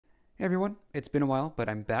Hey everyone, it's been a while, but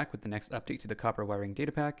I'm back with the next update to the copper wiring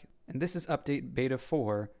datapack, and this is update beta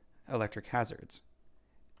 4, electric hazards.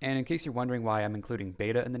 And in case you're wondering why I'm including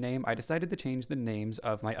beta in the name, I decided to change the names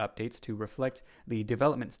of my updates to reflect the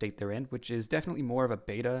development state they're in, which is definitely more of a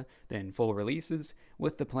beta than full releases,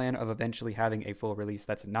 with the plan of eventually having a full release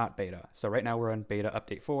that's not beta. So right now we're on beta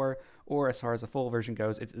update 4, or as far as the full version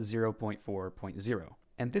goes, it's 0.4.0.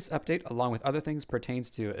 And this update, along with other things,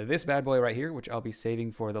 pertains to this bad boy right here, which I'll be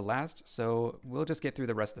saving for the last, so we'll just get through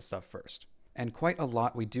the rest of the stuff first. And quite a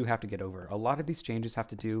lot we do have to get over. A lot of these changes have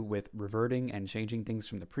to do with reverting and changing things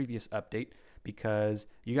from the previous update, because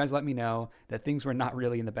you guys let me know that things were not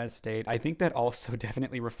really in the best state. I think that also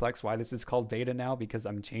definitely reflects why this is called beta now, because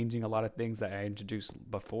I'm changing a lot of things that I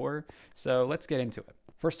introduced before. So let's get into it.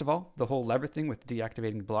 First of all, the whole lever thing with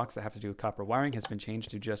deactivating blocks that have to do with copper wiring has been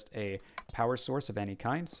changed to just a power source of any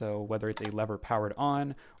kind. So whether it's a lever powered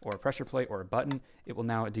on, or a pressure plate, or a button, it will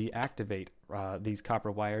now deactivate these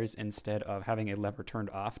copper wires instead of having a lever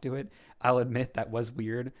turned off to it. I'll admit that was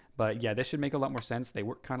weird, but yeah, this should make a lot more sense. They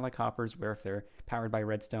work kind of like hoppers, where if they're powered by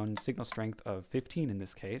redstone signal strength of 15 in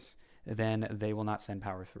this case, then they will not send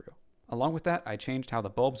power through. Along with that, I changed how the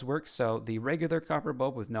bulbs work, so the regular copper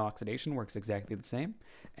bulb with no oxidation works exactly the same,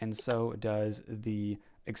 and so does the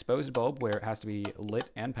exposed bulb, where it has to be lit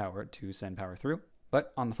and powered to send power through.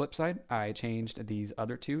 But on the flip side, I changed these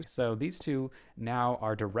other two, so these two now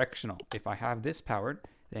are directional. If I have this powered,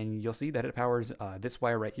 then you'll see that it powers this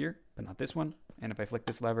wire right here, but not this one, and if I flick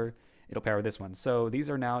this lever, it'll power this one. So these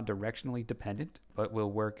are now directionally dependent, but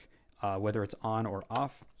will work whether it's on or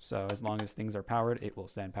off. So as long as things are powered, it will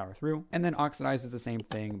send power through. And then oxidize is the same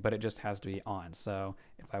thing, but it just has to be on. So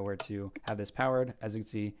if I were to have this powered, as you can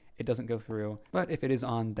see, it doesn't go through, but if it is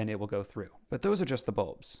on, then it will go through. But those are just the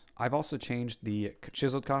bulbs. I've also changed the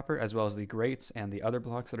chiseled copper as well as the grates and the other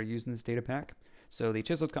blocks that are used in this data pack. So the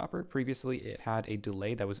chiseled copper, previously it had a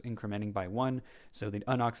delay that was incrementing by 1. So the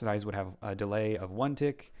unoxidized would have a delay of 1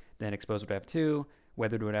 tick, then exposed would have 2,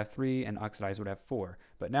 weathered would have 3, and oxidized would have 4.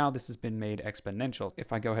 But now this has been made exponential.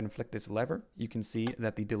 If I go ahead and flick this lever, you can see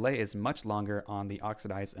that the delay is much longer on the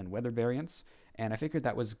oxidized and weathered variants. And I figured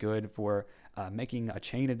that was good for making a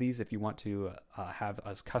chain of these if you want to have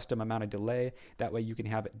a custom amount of delay. That way you can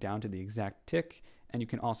have it down to the exact tick, and you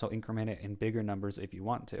can also increment it in bigger numbers if you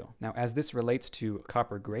want to. Now, as this relates to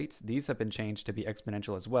copper grates, these have been changed to be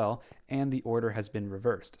exponential as well, and the order has been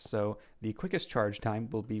reversed. So the quickest charge time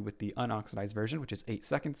will be with the unoxidized version, which is 8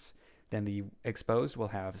 seconds. Then the exposed will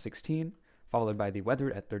have 16, followed by the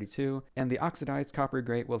weathered at 32, and the oxidized copper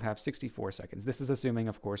grate will have 64 seconds. This is assuming,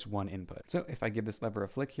 of course, one input. So if I give this lever a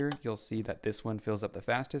flick here, you'll see that this one fills up the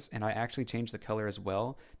fastest, and I actually changed the color as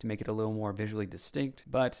well to make it a little more visually distinct.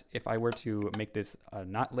 But if I were to make this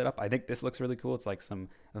not lit up, I think this looks really cool. It's like some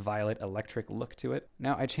violet electric look to it.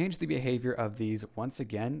 Now, I changed the behavior of these once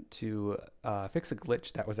again to fix a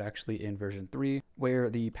glitch that was actually in version 3, where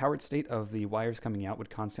the powered state of the wires coming out would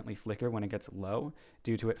constantly flicker when it gets low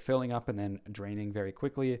due to it filling up and then draining very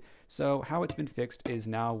quickly. So how it's been fixed is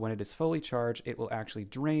now when it is fully charged, it will actually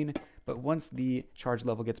drain, but once the charge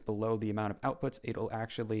level gets below the amount of outputs, it will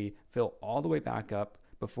actually fill all the way back up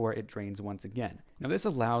before it drains once again. Now this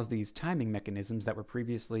allows these timing mechanisms that were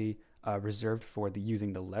previously reserved for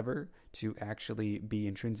using the lever to actually be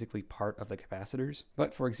intrinsically part of the capacitors.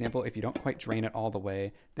 But for example, if you don't quite drain it all the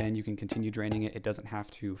way, then you can continue draining it. It doesn't have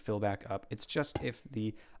to fill back up. It's just if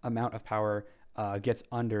the amount of power gets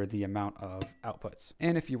under the amount of outputs.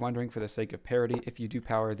 And if you're wondering, for the sake of parity, if you do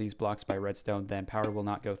power these blocks by redstone, then power will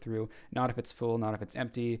not go through. Not if it's full, not if it's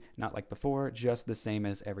empty, not like before, just the same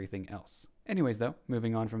as everything else. Anyways though,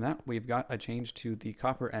 moving on from that, we've got a change to the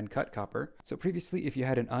copper and cut copper. So previously, if you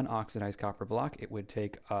had an unoxidized copper block, it would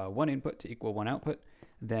take 1 input to equal 1 output.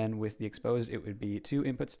 Then with the exposed, it would be 2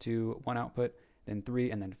 inputs to 1 output, then 3,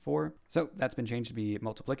 and then 4. So that's been changed to be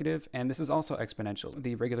multiplicative, and this is also exponential.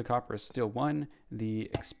 The regular copper is still 1, the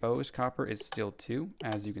exposed copper is still 2,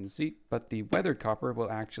 as you can see, but the weathered copper will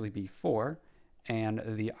actually be 4, and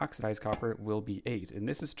the oxidized copper will be 8. And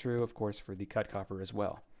this is true, of course, for the cut copper as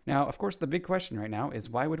well. Now, of course, the big question right now is,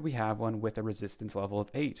 why would we have one with a resistance level of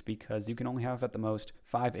 8? Because you can only have at the most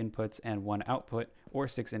 5 inputs and 1 output, or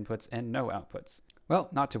 6 inputs and no outputs. Well,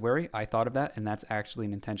 not to worry, I thought of that, and that's actually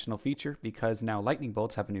an intentional feature, because now lightning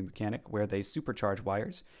bolts have a new mechanic where they supercharge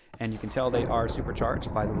wires, and you can tell they are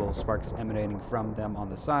supercharged by the little sparks emanating from them on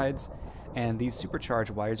the sides, and these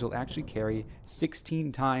supercharged wires will actually carry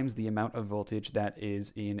 16 times the amount of voltage that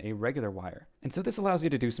is in a regular wire. And so this allows you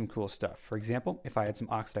to do some cool stuff. For example, if I had some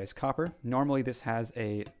oxidized copper, normally this has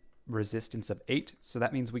a resistance of 8, so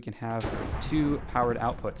that means we can have 2 powered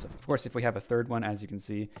outputs. Of course, if we have a third one, as you can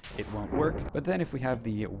see, it won't work. But then if we have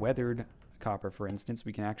the weathered copper, for instance,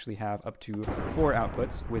 we can actually have up to 4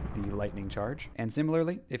 outputs with the lightning charge. And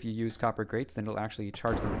similarly, if you use copper grates, then it'll actually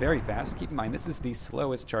charge them very fast. Keep in mind, this is the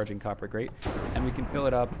slowest charging copper grate, and we can fill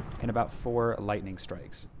it up in about 4 lightning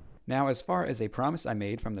strikes. Now, as far as a promise I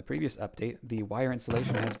made from the previous update, the wire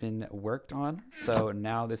insulation has been worked on. So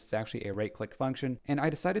now this is actually a right-click function, and I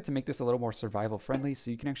decided to make this a little more survival friendly,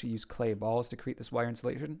 so you can actually use clay balls to create this wire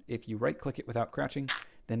insulation. If you right-click it without crouching,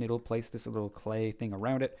 then it'll place this little clay thing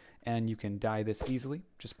around it, and you can dye this easily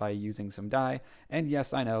just by using some dye. And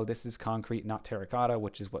yes, I know this is concrete, not terracotta,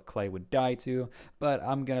 which is what clay would dye to, but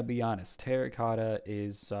I'm gonna be honest, terracotta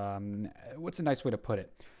is, what's a nice way to put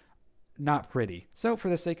it? Not pretty. So for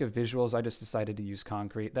the sake of visuals, I just decided to use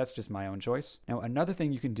concrete. That's just my own choice. Now, another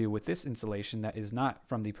thing you can do with this insulation that is not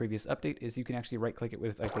from the previous update is you can actually right-click it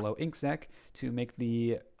with a glow ink sac to make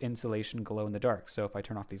the insulation glow in the dark. So if I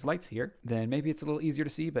turn off these lights here, then maybe it's a little easier to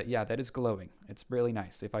see, but yeah, that is glowing. It's really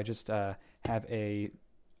nice. If I just have a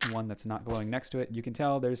one that's not glowing next to it, you can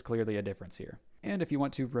tell there's clearly a difference here. And if you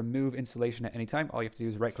want to remove insulation at any time, all you have to do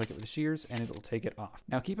is right click it with the shears and it'll take it off.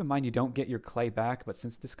 Now keep in mind you don't get your clay back, but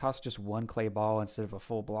since this costs just 1 clay ball instead of a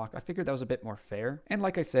full block, I figured that was a bit more fair. And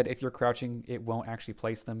like I said, if you're crouching, it won't actually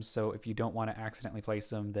place them, so if you don't want to accidentally place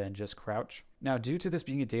them, then just crouch. Now, due to this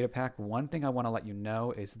being a data pack, one thing I want to let you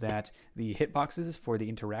know is that the hitboxes for the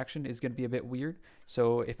interaction is going to be a bit weird.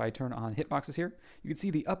 So if I turn on hitboxes here, you can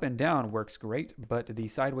see the up and down works great, but the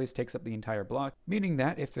sideways takes up the entire block, meaning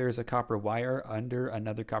that if there's a copper wire under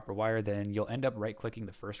another copper wire, then you'll end up right-clicking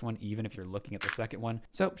the first one, even if you're looking at the second one.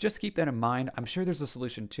 So just keep that in mind. I'm sure there's a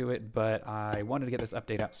solution to it, but I wanted to get this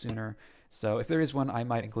update out sooner. So if there is one, I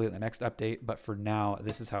might include it in the next update, but for now,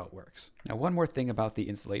 this is how it works. Now, one more thing about the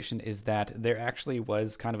insulation is that there actually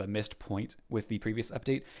was kind of a missed point with the previous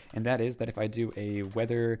update, and that is that if I do a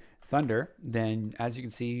weather thunder, then as you can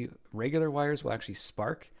see, regular wires will actually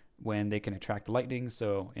spark when they can attract lightning.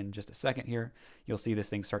 So in just a second here, you'll see this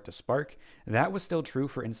thing start to spark. That was still true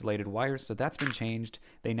for insulated wires, so that's been changed.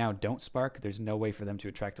 They now don't spark. There's no way for them to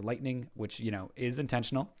attract lightning, which, you know, is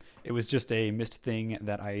intentional. It was just a missed thing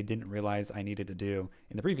that I didn't realize I needed to do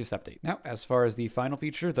in the previous update. Now, as far as the final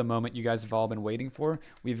feature, the moment you guys have all been waiting for,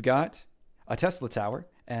 we've got a Tesla tower,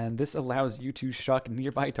 and this allows you to shock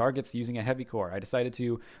nearby targets using a heavy core. I decided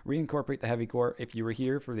to reincorporate the heavy core. If you were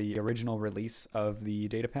here for the original release of the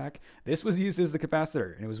data pack, this was used as the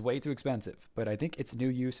capacitor, and it was way too expensive, but I think its new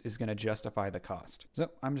use is going to justify the cost. So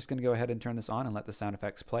I'm just going to go ahead and turn this on and let the sound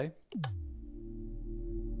effects play.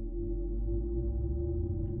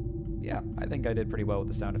 Yeah, I think I did pretty well with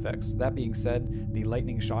the sound effects. That being said, the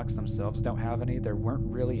lightning shocks themselves don't have any. There weren't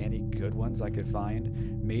really any good ones I could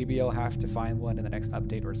find. Maybe I'll have to find one in the next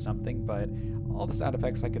update or something, but all the sound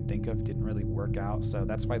effects I could think of didn't really work out, so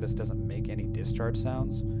that's why this doesn't make any discharge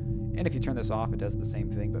sounds. And if you turn this off, it does the same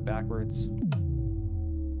thing, but backwards.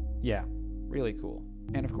 Yeah, really cool.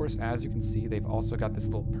 And of course, as you can see, they've also got this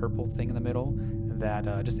little purple thing in the middle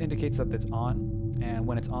that just indicates that it's on. And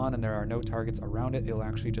when it's on and there are no targets around it, it'll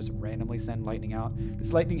actually just randomly send lightning out.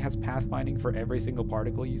 This lightning has pathfinding for every single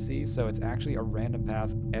particle you see, so it's actually a random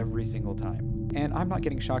path every single time. And I'm not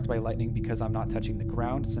getting shocked by lightning because I'm not touching the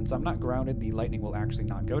ground. Since I'm not grounded, the lightning will actually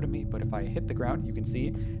not go to me, but if I hit the ground, you can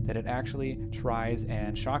see that it actually tries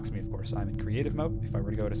and shocks me. Of course, I'm in creative mode. If I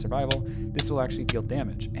were to go to survival, this will actually deal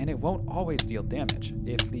damage, and it won't always deal damage.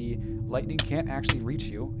 If the lightning can't actually reach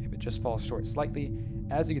you, if it just falls short slightly,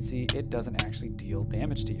 as you can see, it doesn't actually deal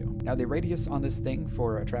damage to you. Now, the radius on this thing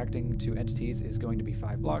for attracting to entities is going to be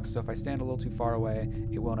 5 blocks, so if I stand a little too far away,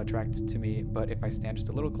 it won't attract to me, but if I stand just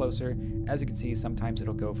a little closer, as you can see, sometimes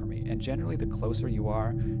it'll go for me. And generally, the closer you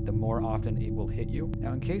are, the more often it will hit you.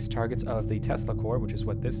 Now, in case targets of the Tesla core, which is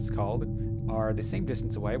what this is called, are the same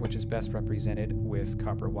distance away, which is best represented with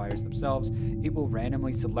copper wires themselves, it will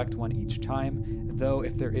randomly select one each time, though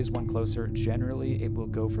if there is one closer, generally it will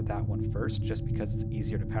go for that one first, just because it's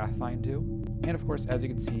easier to pathfind to. And of course, as you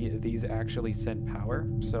can see, these actually send power.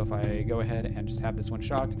 So if I go ahead and just have this one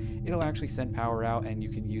shocked, it'll actually send power out, and you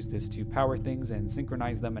can use this to power things and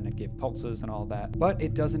synchronize them and give pulses and all that. But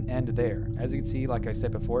it doesn't end there. As you can see, like I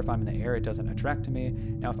said before, if I'm in the air, it doesn't attract to me.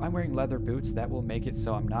 Now, if I'm wearing leather boots, that will make it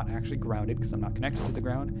so I'm not actually grounded because I'm not connected to the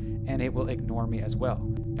ground, and it will ignore me as well.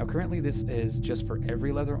 Now, currently this is just for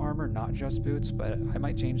every leather armor, not just boots, but I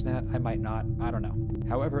might change that, I might not, I don't know.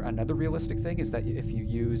 However, another realistic thing is that if you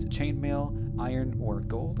use chainmail, iron, or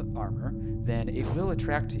gold armor, then it will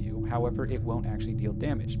attract to you. However, it won't actually deal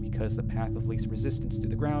damage because the path of least resistance to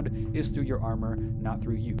the ground is through your armor, not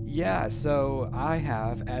through you. Yeah, so I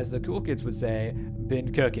have, as the cool kids would say,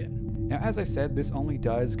 been cooking. Now, as I said, this only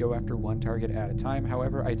does go after one target at a time.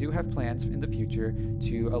 However, I do have plans in the future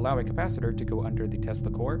to allow a capacitor to go under the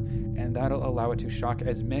Tesla core, and that'll allow it to shock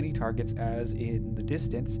as many targets as in the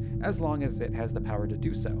distance, as long as it has the power to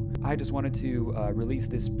do so. I just wanted to release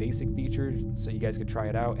this basic feature so you guys could try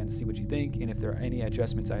it out and see what you think, and if there are any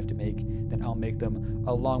adjustments I have to make, then I'll make them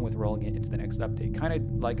along with rolling it into the next update, kind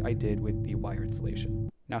of like I did with the wire insulation.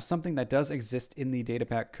 Now, something that does exist in the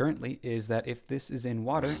Datapack currently is that if this is in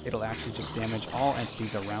water, it'll actually just damage all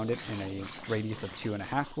entities around it in a radius of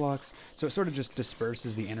 2.5 blocks. So it sort of just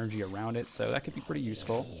disperses the energy around it. So that could be pretty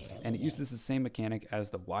useful. And it uses the same mechanic as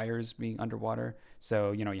the wires being underwater.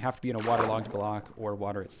 So, you know, you have to be in a waterlogged block or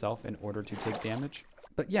water itself in order to take damage.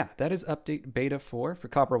 But yeah, that is update beta 4 for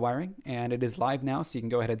copper wiring, and it is live now, so you can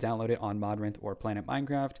go ahead and download it on Modrinth or Planet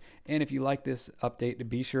Minecraft. And if you like this update,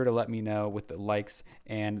 be sure to let me know with the likes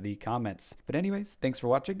and the comments. But anyways, thanks for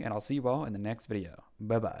watching, and I'll see you all in the next video.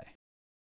 Bye-bye.